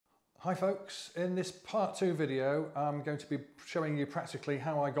Hi folks, in this part 2 video I'm going to be showing you practically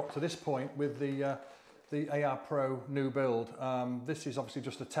how I got to this point with the AR Pro new build. This is obviously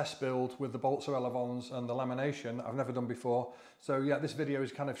just a test build with the balsa Elevons and the lamination I've never done before. So yeah, this video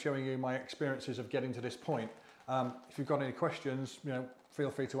is kind of showing you my experiences of getting to this point. If you've got any questions, feel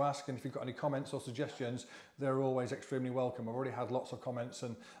free to ask, and if you've got any comments or suggestions, they're always extremely welcome. I've already had lots of comments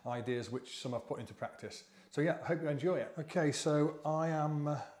and ideas which some I've put into practice. So yeah, I hope you enjoy it. Okay, so I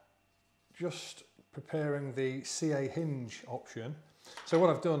am just preparing the CA hinge option. So what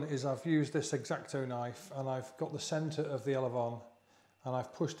I've done is I've used this X-Acto knife and I've got the center of the Elevon and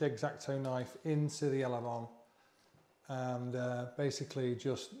I've pushed the X-Acto knife into the Elevon and basically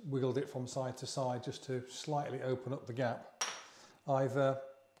just wiggled it from side to side just to slightly open up the gap. I've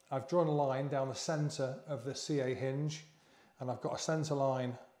drawn a line down the center of the CA hinge and I've got a center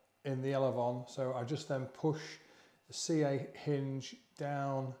line in the Elevon, so I just then push the CA hinge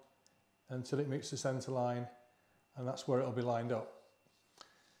down until it meets the center line, and that's where it'll be lined up.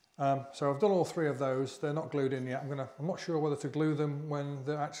 So I've done all three of those. They're not glued in yet. I'm not sure whether to glue them when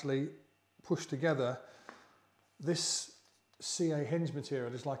they're actually pushed together. This CA hinge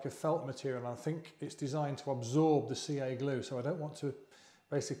material is like a felt material, and I think it's designed to absorb the CA glue, so I don't want to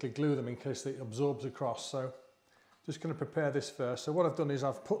basically glue them in case it absorbs across. So just going to prepare this first. So what I've done is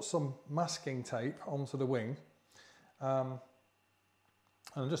I've put some masking tape onto the wing.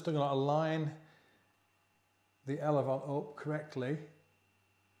 And I'm just going to align the Elevon up correctly,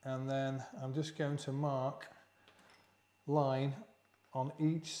 and then I'm just going to mark line on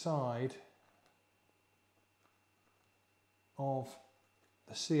each side of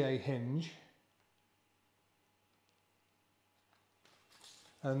the CA hinge,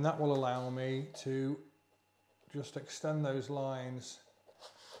 and that will allow me to just extend those lines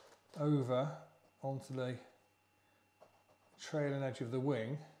over onto the trailing edge of the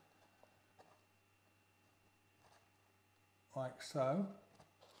wing, like so,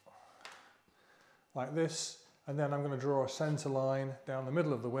 like this, and then I'm going to draw a center line down the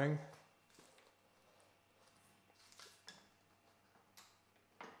middle of the wing,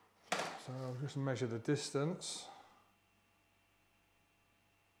 so I'll just measure the distance.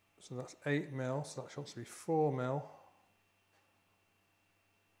 So that's 8 mil, so that should be 4 mil,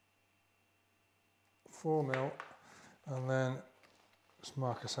 4 mil. And then just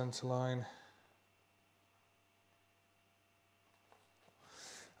mark a centre line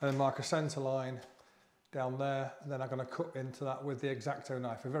and mark a centre line down there, and then I'm going to cut into that with the X-Acto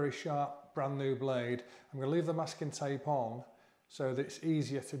knife, a very sharp brand new blade. I'm going to leave the masking tape on so that it's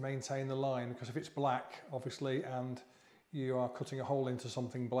easier to maintain the line, because if it's black obviously and you are cutting a hole into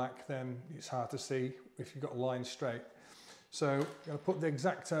something black, then it's hard to see if you've got a line straight. So I'm going to put the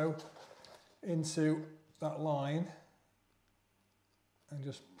X-Acto into that line and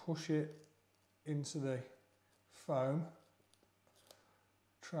just push it into the foam.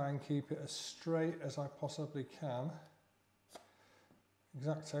 Try and keep it as straight as I possibly can.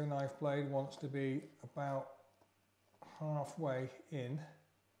 X-Acto knife blade wants to be about halfway in.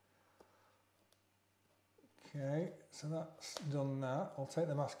 Okay, so that's done that. I'll take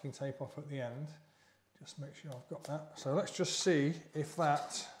the masking tape off at the end, just make sure I've got that. So let's just see if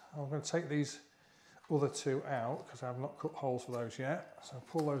that, I'm going to take these other two out because I've not cut holes for those yet, so I'll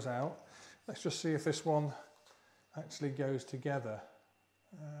pull those out. Let's just see if this one actually goes together.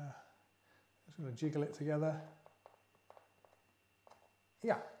 Just going to jiggle it together.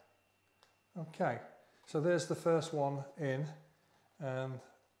 Yeah, okay, so there's the first one in, and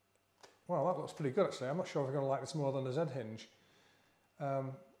well, that looks pretty good actually. I'm not sure if I'm going to like this more than the Z hinge.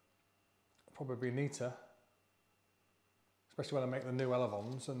 Probably be neater, especially when I make the new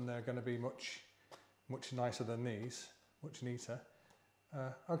Elevons, and they're going to be much nicer than these, much neater.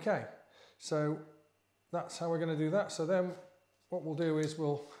 Okay, so that's how we're going to do that. So then what we'll do is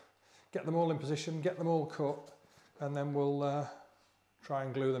we'll get them all in position, get them all cut, and then we'll try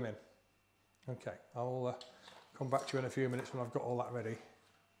and glue them in. Okay, I'll come back to you in a few minutes when I've got all that ready.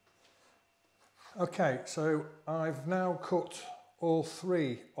 Okay, so I've now cut all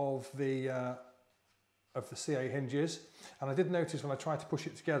three of the CA hinges, and I did notice when I tried to push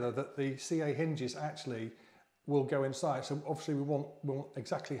it together that the CA hinges actually will go inside. So obviously we want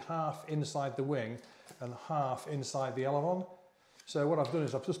exactly half inside the wing and half inside the Elevon. So what I've done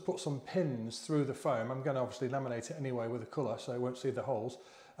is I've just put some pins through the foam. I'm going to obviously laminate it anyway with a colour so you won't see the holes,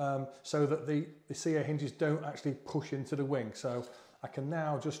 so that the CA hinges don't actually push into the wing. So I can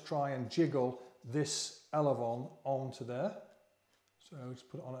now just try and jiggle this Elevon onto there. So just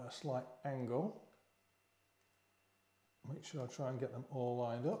put it on at a slight angle. Make sure I try and get them all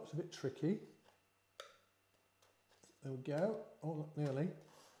lined up. It's a bit tricky. There we go. Oh, look, nearly.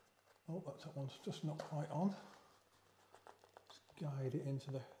 Oh, that one's just not quite on. Just guide it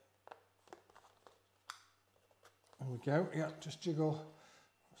into the... There we go. Yeah, just jiggle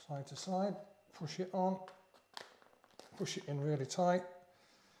side to side, push it on, push it in really tight.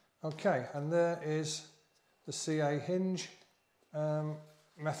 Okay, and there is the CA hinge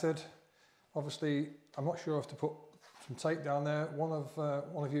method. Obviously, I'm not sure if to put some tape down there. One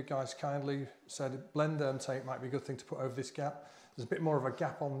of you guys kindly said blender and tape might be a good thing to put over this gap. There's a bit more of a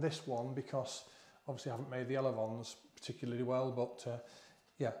gap on this one because obviously I haven't made the Elevons particularly well, but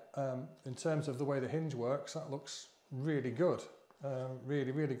yeah, in terms of the way the hinge works, that looks really good,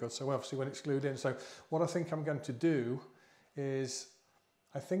 really good. So obviously when it's glued in, so what I think I'm going to do is,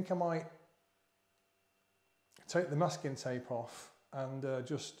 I think I might take the masking tape off and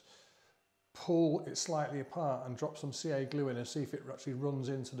just pull it slightly apart and drop some CA glue in and see if it actually runs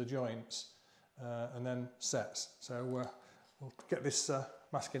into the joints and then sets. So we'll get this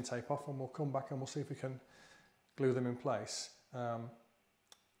masking tape off and we'll come back and we'll see if we can glue them in place.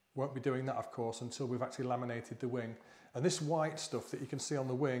 Won't be doing that, of course, until we've actually laminated the wing. And this white stuff that you can see on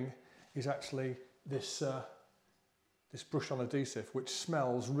the wing is actually this this brush-on adhesive, which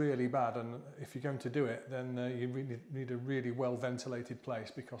smells really bad, and if you're going to do it, then you really need a really well ventilated place,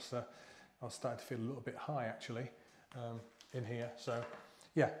 because I was starting to feel a little bit high actually in here. So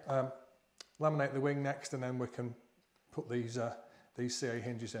yeah, laminate the wing next, and then we can put these CA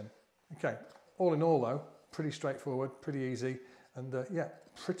hinges in. Okay, all in all though, pretty straightforward, pretty easy, and yeah,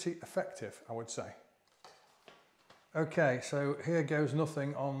 pretty effective, I would say. Okay, so here goes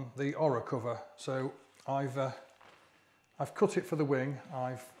nothing on the Oracover. So I've cut it for the wing.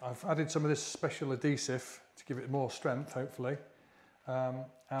 I've added some of this special adhesive to give it more strength, hopefully,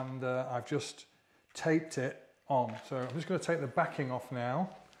 and I've just taped it on. So I'm just going to take the backing off now,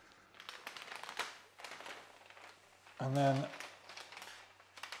 and then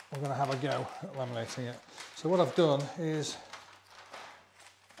we're going to have a go at laminating it. So what I've done is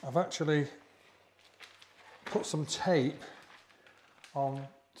I've actually put some tape on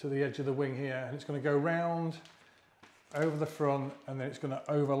to the edge of the wing here, and it's going to go round over the front, and then it's going to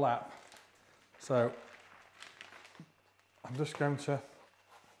overlap. So I'm just going to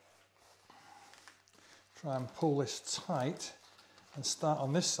try and pull this tight and start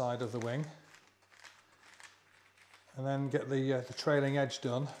on this side of the wing, and then get the trailing edge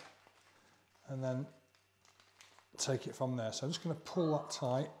done, and then take it from there. So I'm just going to pull that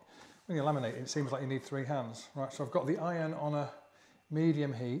tight. When you laminate it seems like you need 3 hands. Right, so I've got the iron on a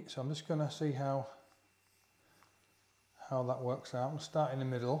medium heat, so I'm just going to see how that works out. I'm going to start in the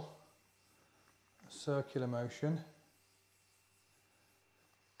middle, circular motion.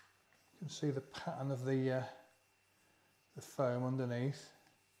 You can see the pattern of the foam underneath.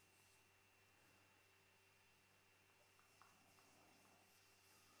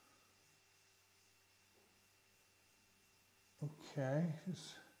 Okay,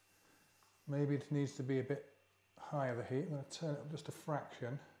 maybe it needs to be a bit higher the heat. I'm going to turn it up just a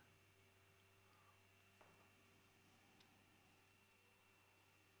fraction.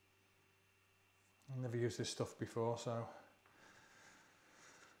 I've never used this stuff before, so I'm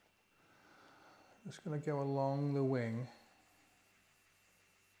just going to go along the wing.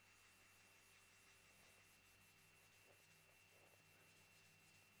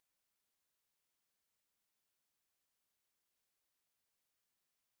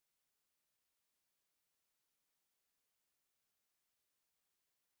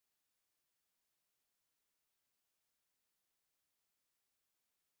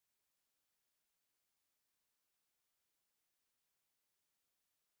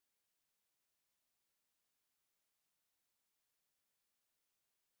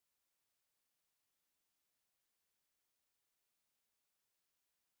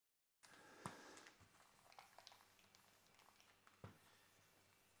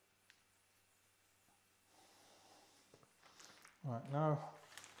 Right, now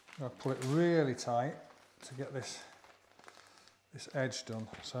I'm going to pull it really tight to get this edge done.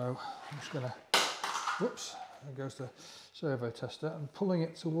 So I'm just going to, whoops, there goes the servo tester, and pulling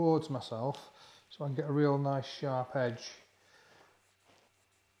it towards myself so I can get a real nice sharp edge.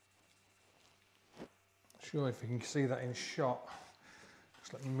 Not sure if you can see that in shot.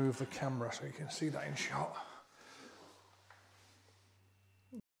 Just let me move the camera so you can see that in shot.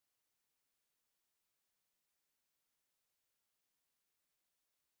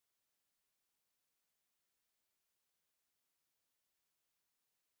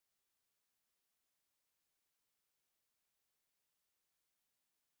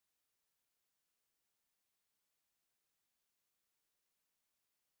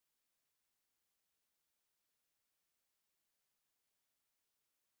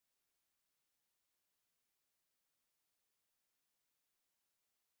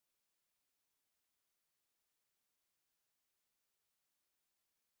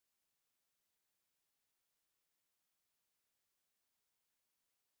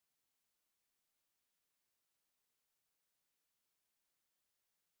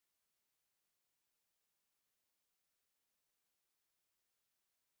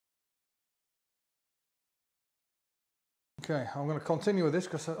 Okay, I'm going to continue with this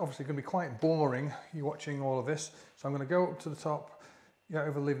because it's obviously going to be quite boring you watching all of this. So I'm going to go up to the top, yeah,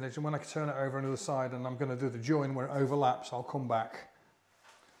 over the leading edge, and when I turn it over on the other side and I'm going to do the join where it overlaps, I'll come back.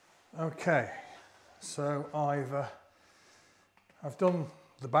 Okay, so I've done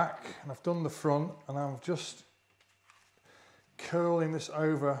the back and I've done the front, and I'm just curling this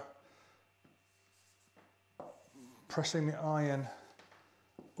over, pressing the iron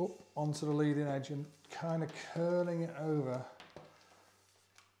up onto the leading edge and kind of curling it over,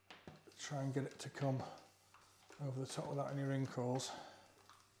 try and get it to come over the top without any wrinkles,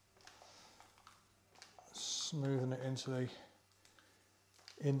 smoothing it into the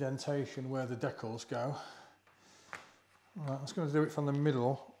indentation where the decals go. Right, I'm just going to do it from the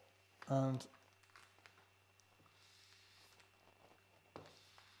middle and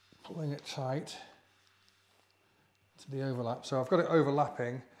pulling it tight to the overlap. So I've got it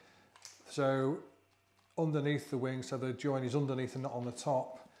overlapping, so underneath the wing, so the join is underneath and not on the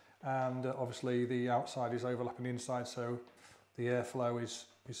top, and obviously the outside is overlapping the inside, so the airflow is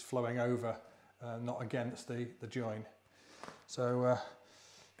flowing over, not against the join. So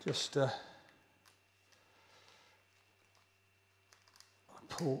just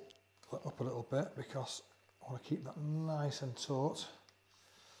pull that up a little bit because I want to keep that nice and taut.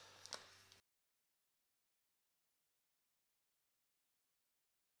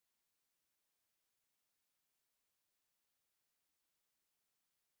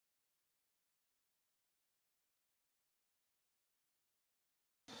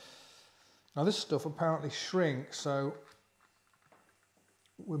 Now this stuff apparently shrinks so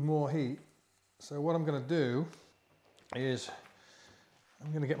with more heat. So what I'm going to do is I'm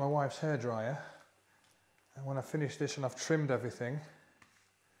going to get my wife's hairdryer, and when I finish this and I've trimmed everything,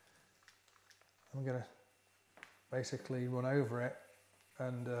 I'm going to basically run over it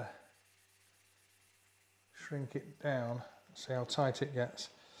and shrink it down, see how tight it gets.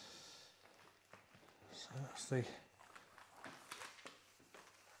 So that's the...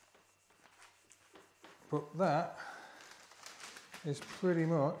 But that is pretty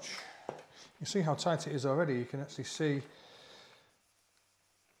much, you see how tight it is already. You can actually see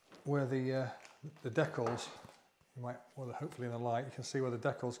where the decals, you might, well, hopefully in the light, you can see where the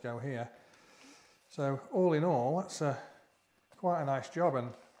decals go here. So all in all, that's quite a nice job, and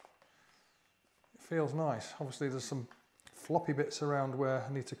it feels nice. Obviously there's some floppy bits around where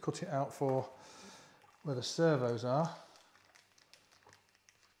I need to cut it out for where the servos are.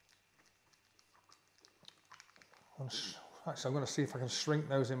 Actually, I'm going to see if I can shrink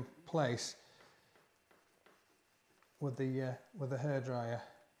those in place with the hairdryer.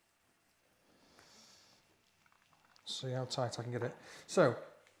 See how tight I can get it. So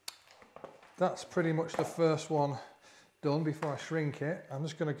that's pretty much the first one done. Before I shrink it, I'm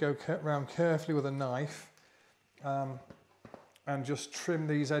just going to go around carefully with a knife and just trim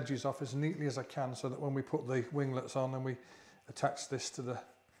these edges off as neatly as I can, so that when we put the winglets on and we attach this to the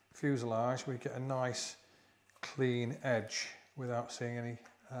fuselage, we get a nice clean edge without seeing any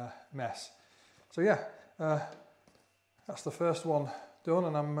mess. So yeah, that's the first one done,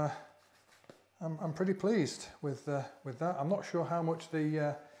 and I'm pretty pleased with that. I'm not sure how much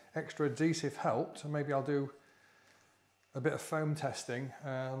the extra adhesive helped, and maybe I'll do a bit of foam testing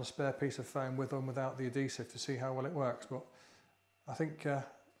on a spare piece of foam with and without the adhesive to see how well it works. But I think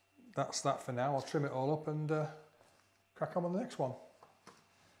that's that for now. I'll trim it all up and crack on with the next one.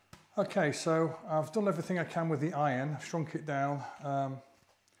 Okay, so I've done everything I can with the iron. I've shrunk it down. I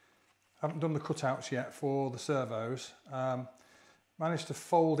haven't done the cutouts yet for the servos. Managed to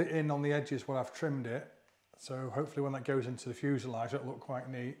fold it in on the edges where I've trimmed it, so hopefully when that goes into the fuselage it'll look quite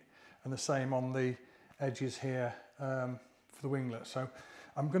neat, and the same on the edges here for the winglet. So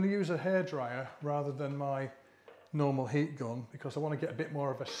I'm going to use a hairdryer rather than my normal heat gun, because I want to get a bit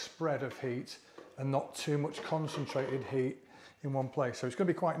more of a spread of heat and not too much concentrated heat in one place. So it's going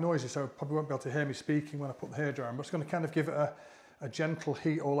to be quite noisy, so you probably won't be able to hear me speaking when I put the hairdryer. I'm just going to kind of give it a gentle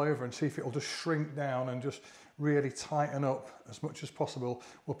heat all over and see if it'll just shrink down and just really tighten up as much as possible.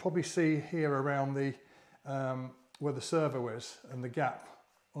 We'll probably see here around the where the servo is and the gap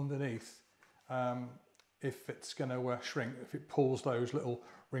underneath if it's going to shrink, if it pulls those little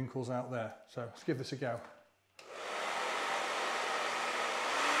wrinkles out there. So let's give this a go.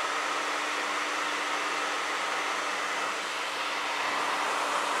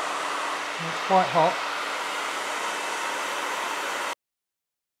 It's quite hot.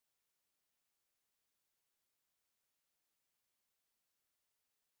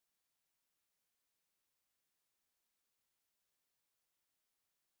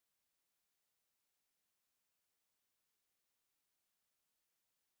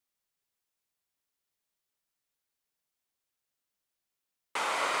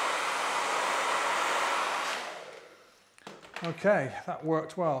 Okay, that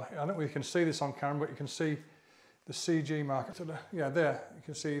worked well. I don't know if you can see this on camera, but you can see the CG mark. Yeah, there. You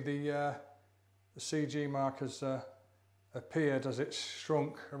can see the CG mark has appeared as it's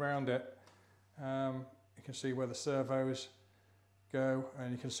shrunk around it. You can see where the servos go,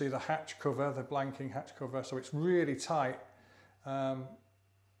 and you can see the hatch cover, the blanking hatch cover. So it's really tight. And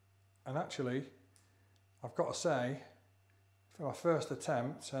actually, I've got to say, for my first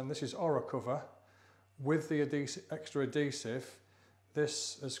attempt, and this is Oracover, with the extra adhesive,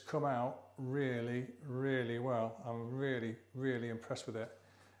 this has come out really, really well. I'm really, really impressed with it.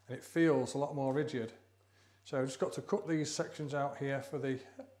 And it feels a lot more rigid. So I've just got to cut these sections out here for the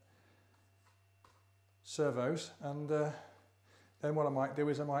servos, and then what I might do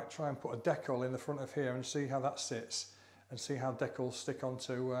is I might try and put a decal in the front of here and see how that sits, and see how decals stick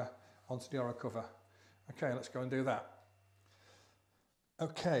onto the Oracover. Okay, let's go and do that.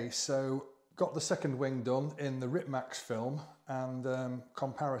 Okay, so got the second wing done in the Ripmax film, and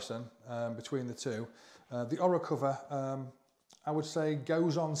comparison between the two. The Oracover, I would say,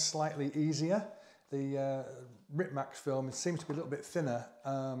 goes on slightly easier. The Ripmax film, it seems to be a little bit thinner,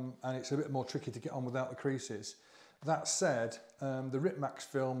 and it's a bit more tricky to get on without the creases. That said, the Ripmax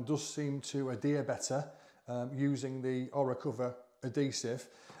film does seem to adhere better using the Oracover adhesive.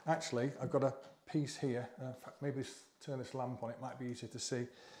 Actually, I've got a piece here. In fact, maybe turn this lamp on, it might be easier to see.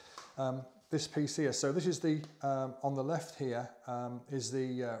 This piece here, so this is the, on the left here, is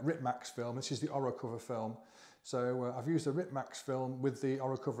the Ripmax film. This is the Oracover film. So I've used the Ripmax film with the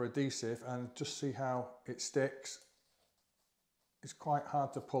Oracover adhesive, and just see how it sticks. It's quite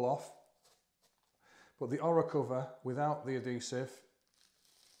hard to pull off. But the Oracover without the adhesive,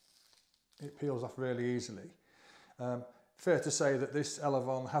 it peels off really easily. Fair to say that this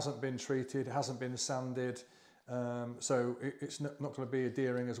Elevon hasn't been treated, it hasn't been sanded, so it's not going to be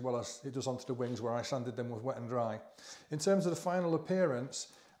adhering as well as it does onto the wings, where I sanded them with wet and dry. In terms of the final appearance,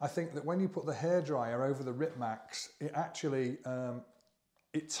 I think that when you put the hairdryer over the Ripmax, it actually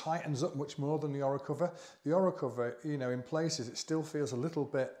it tightens up much more than the Oracover. The Oracover, you know, in places it still feels a little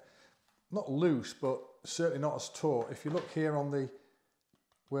bit, not loose, but certainly not as taut. If you look here on the,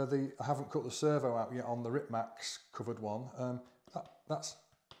 where I haven't cut the servo out yet on the Ripmax covered one, that's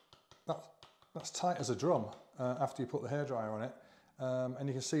tight as a drum after you put the hairdryer on it. And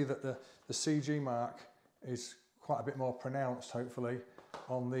you can see that the CG mark is quite a bit more pronounced, hopefully,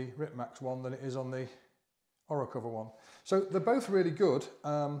 on the Ripmax one than it is on the Oracover one. So they're both really good,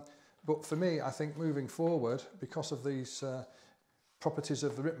 but for me, I think moving forward, because of these properties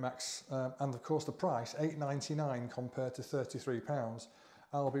of the Ripmax, and of course the price, £8.99 compared to £33,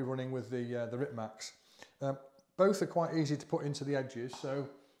 I'll be running with the Ripmax. Both are quite easy to put into the edges, so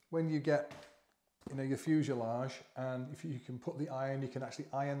when you get, you know, your fuselage, and if you can put the iron, you can actually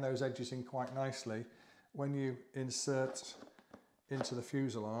iron those edges in quite nicely. When you insert into the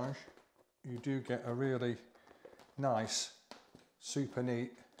fuselage, you do get a really nice, super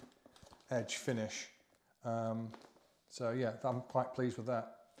neat edge finish. So yeah, I'm quite pleased with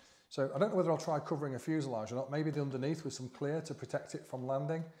that. So I don't know whether I'll try covering a fuselage or not, maybe the underneath with some clear to protect it from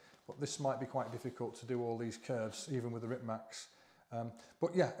landing, but this might be quite difficult to do all these curves, even with the Ripmax.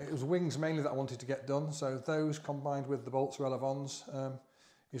 But yeah, it was wings mainly that I wanted to get done, so those combined with the balsa Elevons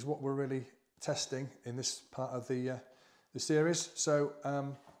is what we're really testing in this part of the series. So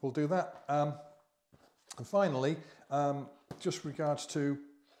we'll do that. And finally, just regards to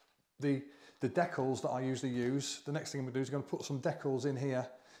the decals that I usually use, the next thing I'm going to do is going to put some decals in here,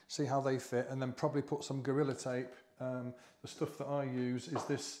 see how they fit, and then probably put some Gorilla Tape. The stuff that I use is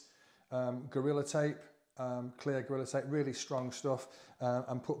this Gorilla Tape, clear Gorilla Tape, really strong stuff,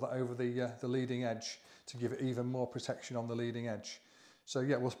 and put that over the leading edge to give it even more protection on the leading edge. So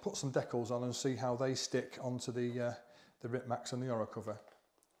yeah, we'll put some decals on and see how they stick onto the Ripmax and the Oracover,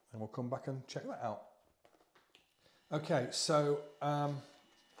 and we'll come back and check that out. Okay, so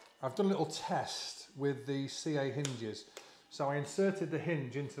I've done a little test with the CA hinges. So I inserted the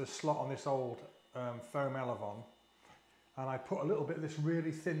hinge into the slot on this old foam Elevon, and I put a little bit of this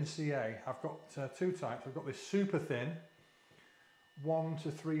really thin CA. I've got two types. I've got this super thin 1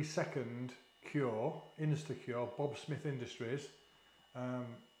 to 3 second cure, Insta-Cure, Bob Smith Industries.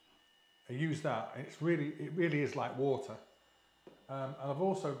 I use that, and it really is like water. And I've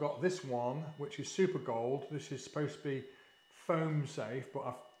also got this one, which is super gold. This is supposed to be foam safe, but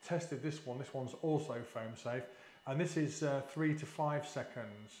I've tested this one. This one's also foam safe, and this is 3 to 5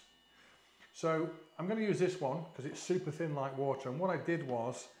 seconds. So I'm going to use this one because it's super thin like water. And what I did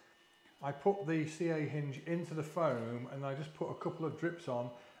was I put the CA hinge into the foam, and I just put a couple of drips on,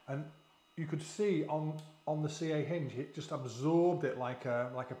 and you could see on the CA hinge it just absorbed it like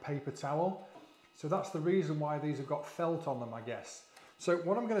a paper towel. So that's the reason why these have got felt on them, I guess. So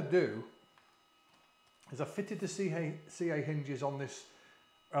what I'm going to do is I've fitted the CA hinges on this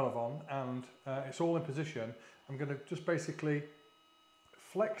Elevon, and it's all in position. I'm going to just basically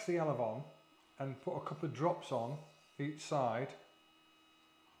flex the Elevon and put a couple of drops on each side,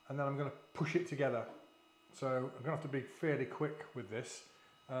 and then I'm going to push it together. So I'm going to have to be fairly quick with this,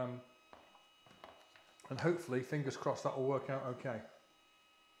 and hopefully, fingers crossed, that will work out okay.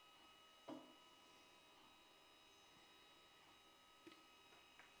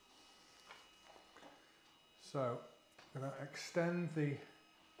 So I'm going to extend the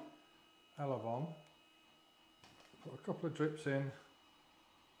Elevon, put a couple of drips in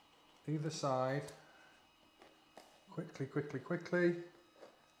either side, quickly,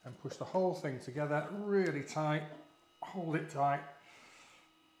 and push the whole thing together really tight, hold it tight.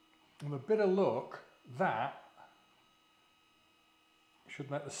 And with a bit of luck, that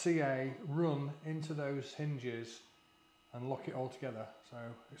should let the CA run into those hinges and lock it all together. So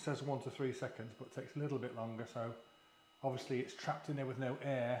it says 1 to 3 seconds, but it takes a little bit longer. So obviously it's trapped in there with no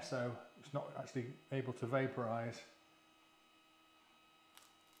air, so it's not actually able to vaporize.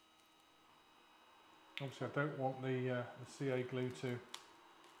 Obviously I don't want the CA glue to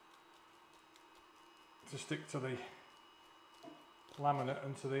stick to the laminate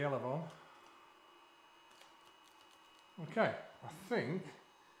and to the Elevon. Okay, I think,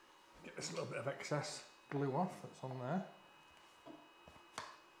 get this little bit of excess glue off that's on there.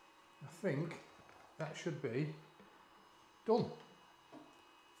 I think that should be done.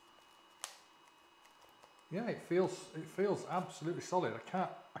 Yeah, it feels absolutely solid. I can't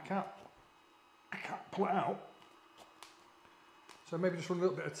pull it out. So maybe just run a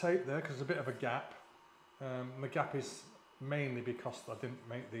little bit of tape there because there's a bit of a gap. The gap is mainly because I didn't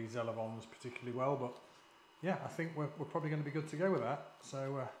make these Elevons particularly well, but yeah, I think we're probably going to be good to go with that.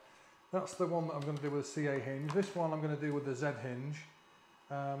 So that's the one that I'm going to do with the CA hinge. This one I'm going to do with the Z hinge,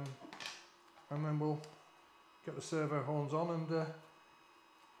 and then we'll get the servo horns on and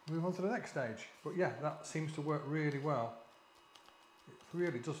move on to the next stage. But yeah, that seems to work really well. It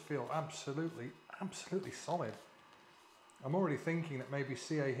really does feel absolutely solid. I'm already thinking that maybe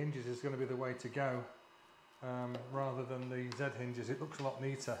CA hinges is going to be the way to go, rather than the Z hinges. It looks a lot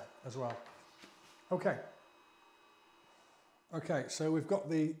neater as well. Okay, so we've got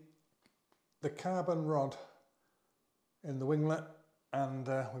the carbon rod in the winglet, and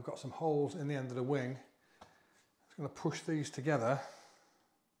we've got some holes in the end of the wing. I'm just going to push these together.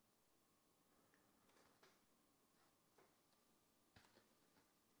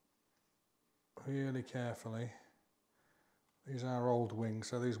 Really carefully. These are old wings,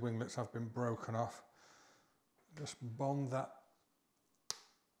 so these winglets have been broken off. Just bond that.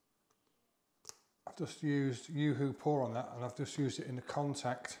 I've just used U-Hoo pour on that, and I've just used it in the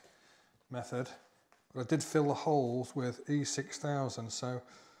contact method. But I did fill the holes with E6000, so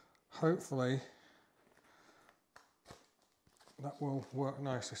hopefully that will work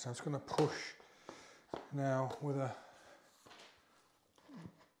nicely. So I'm just going to push now with a,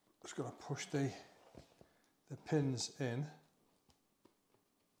 just going to push the pins in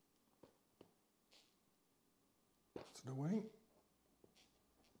to the wing.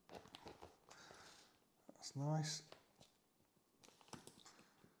 That's nice.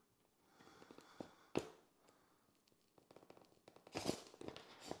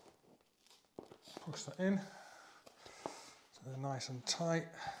 Push that in so they're nice and tight.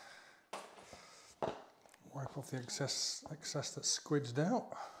 Wipe off the excess that's squidged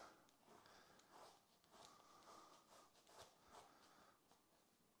out.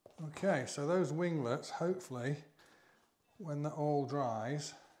 Okay, so those winglets, hopefully, when that all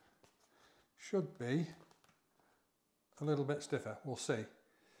dries, should be a little bit stiffer. We'll see.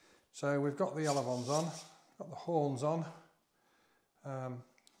 So we've got the Elevons on, got the horns on.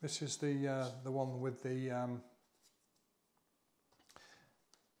 This is the one with the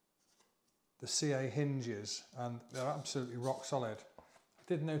CA hinges, and they're absolutely rock solid. I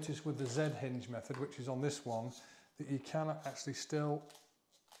did notice with the Z hinge method, which is on this one, that you cannot actually still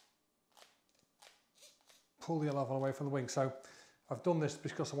pull the Elevon away from the wing. So I've done this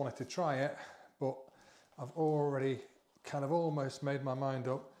because I wanted to try it, but I've already kind of almost made my mind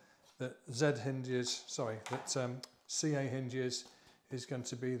up that CA hinges is going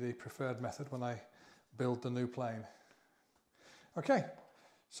to be the preferred method when I build the new plane. Okay,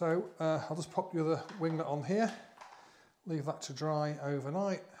 so I'll just pop the other winglet on here, leave that to dry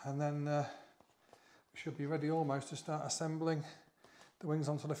overnight, and then we should be ready almost to start assembling the wings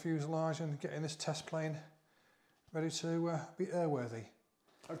onto the fuselage and getting this test plane ready to be airworthy.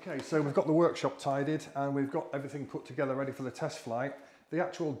 Okay, so we've got the workshop tidied and we've got everything put together ready for the test flight. the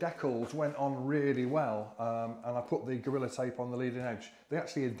actual decals went on really well, and I put the Gorilla Tape on the leading edge. They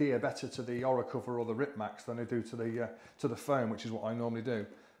actually adhere better to the Oracover or the Ripmax than they do to the foam, which is what I normally do.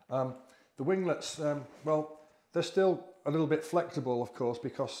 The winglets, well, they're still a little bit flexible, of course,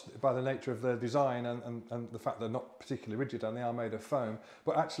 because by the nature of their design and the fact they're not particularly rigid and they are made of foam.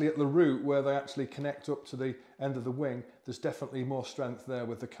 But actually at the root, where they actually connect up to the end of the wing, there's definitely more strength there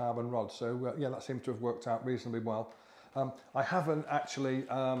with the carbon rod. So yeah, that seems to have worked out reasonably well. I haven't actually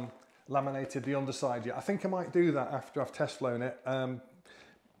laminated the underside yet. I think I might do that after I've test flown it.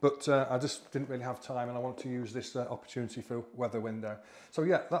 But I just didn't really have time, and I wanted to use this opportunity for weather window. So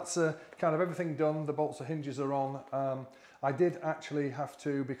yeah, that's kind of everything done. The bolts and hinges are on. I did actually have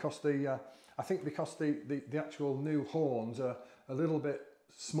to, because I think because the actual new horns are a little bit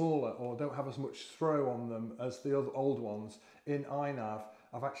smaller or don't have as much throw on them as the other old ones, in iNav,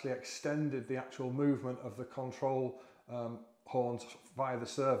 I've actually extended the actual movement of the control horns via the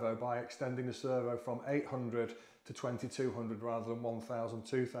servo by extending the servo from 800 to 2200 rather than 1000,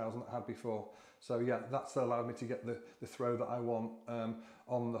 2000 that I had before. So yeah, that's allowed me to get the throw that I want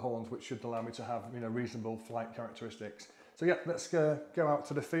on the horns, which should allow me to have, you know, reasonable flight characteristics. So yeah, let's go out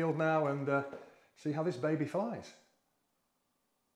to the field now and see how this baby flies.